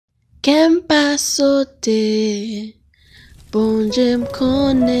Quem passote, bom Jim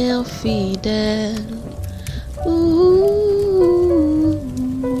con el fidel. Ooh.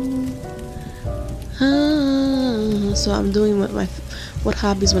 So I'm doing what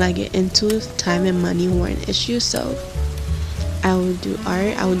hobbies would I get into if time and money were an issue. So I would do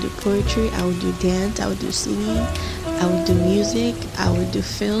art, I would do poetry, I would do dance, I would do singing, I would do music, I would do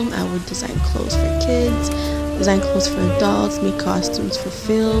film, I would design clothes for kids, design clothes for adults, make costumes for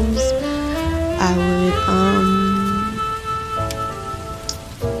films. I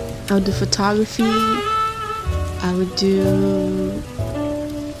would do photography. I would do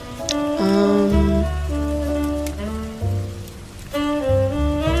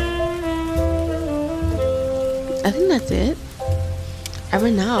I think that's it. I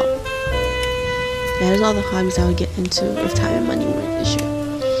ran out. That is all the hobbies I would get into if time and money were an issue.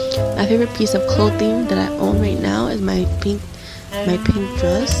 My favorite piece of clothing that I own right now is my pink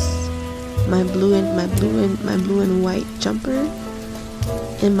dress, my blue and white jumper,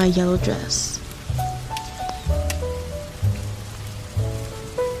 and my yellow dress.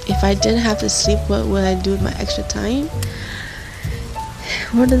 If I didn't have to sleep, what would I do with my extra time?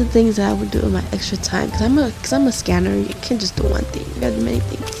 What are the things that I would do with my extra time? Because I'm a scanner. You can't just do one thing. You gotta do many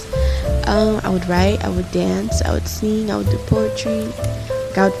things. I would write. I would dance. I would sing. I would do poetry.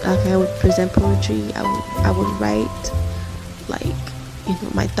 I would present poetry. I would write,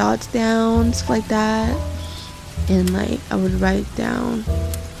 my thoughts down, stuff like that. And I would write down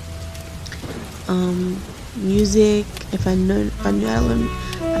music. If I knew how to learn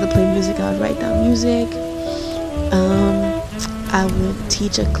how to play music, I would write down music. I would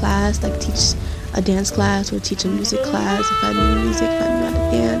teach a class, teach a dance class or teach a music class if I knew music, if I knew how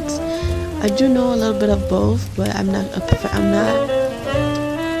to dance. I do know a little bit of both, but I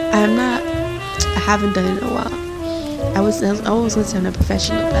haven't done it in a while. I was gonna say I'm a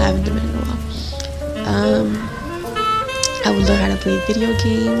professional, but I haven't done it in a while. I would learn how to play video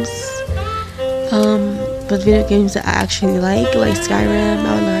games. But video games that I actually like Skyrim,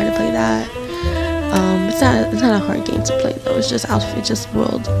 I would learn how to play that. It's not a hard game to play though. It's just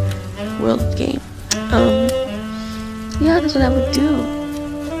world game. Yeah, that's what I would do.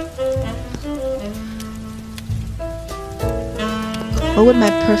 What would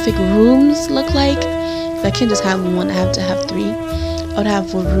my perfect rooms look like? If I can't just have one, I have to have three. I would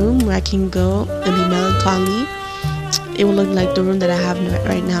have a room where I can go and be melancholy. It would look like the room that I have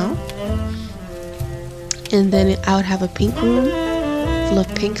right now. And then I would have a pink room full of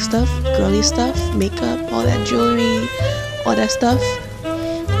pink stuff, girly stuff, makeup, all that jewelry, all that stuff.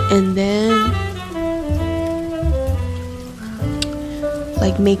 And then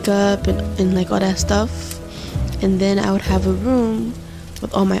makeup and all that stuff. And then I would have a room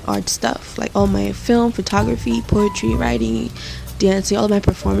with all my art stuff, all my film, photography, poetry, writing, dancing, all my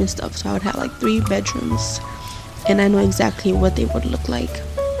performance stuff. So I would have 3 bedrooms, and I know exactly what they would look like.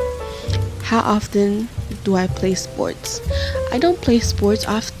 How often do I play sports? I don't play sports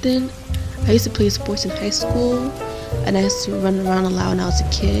often. I used to play sports in high school, and I used to run around a lot when I was a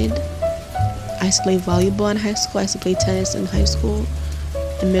kid. I used to play volleyball in high school. I used to play tennis in high school,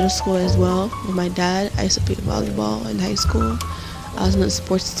 in middle school as well with my dad. I used to play volleyball in high school. I was on the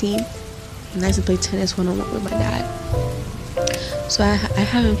sports team, and I used to play tennis one-on-one with my dad. So I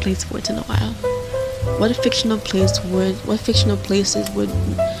haven't played sports in a while. What fictional places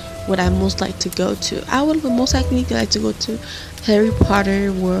would I most like to go to? I would most likely like to go to Harry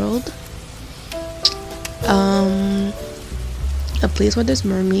Potter world. A place where there's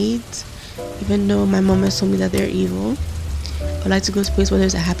mermaids, even though my mom has told me that they're evil. I'd like to go to a place where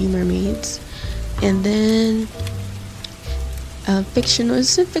there's a happy mermaids. And then fictional.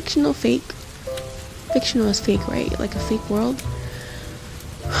 Is it fictional fake? Fictional is fake, right? Like a fake world.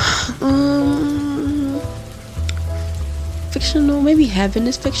 Fictional, maybe heaven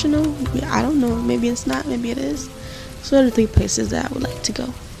is fictional. I don't know. Maybe it's not. Maybe it is. So those are the 3 places that I would like to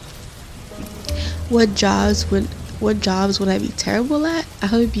go. What jobs would I be terrible at?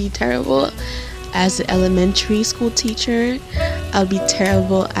 I would be terrible as an elementary school teacher. I would be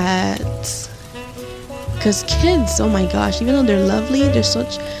terrible because kids, oh my gosh, even though they're lovely, they're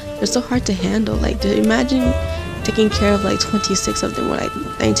so hard to handle. Imagine taking care of 26 of them, or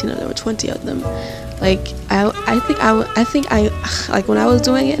 19 of them, or 20 of them. I think when I was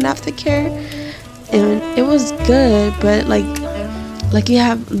doing it in aftercare, and it was good, but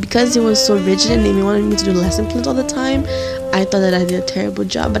because it was so rigid and they wanted me to do lesson plans all the time, I thought that I did a terrible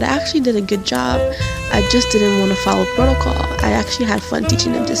job, but I actually did a good job. I just didn't want to follow protocol. I actually had fun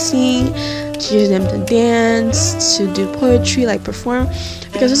teaching them to sing, teaching them to dance, to do poetry, perform,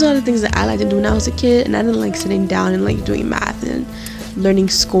 because those are the things that I liked to do when I was a kid, and I didn't like sitting down and doing math and learning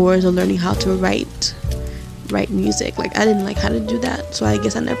scores or learning how to write music. Like I didn't like how to do that, so I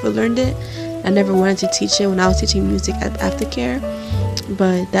guess I never learned it. I never wanted to teach it when I was teaching music at aftercare,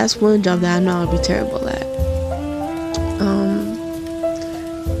 but that's one job that I know I'll be terrible at.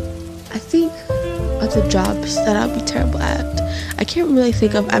 I think other jobs that I'll be terrible at, I can't really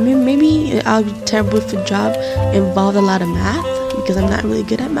think of. I mean, maybe I'll be terrible if a job involved a lot of math, because I'm not really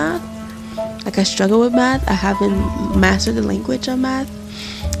good at math. Like I struggle with math. I haven't mastered the language of math,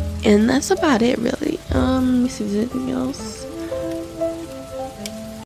 and that's about it really. Let me see if there's anything else.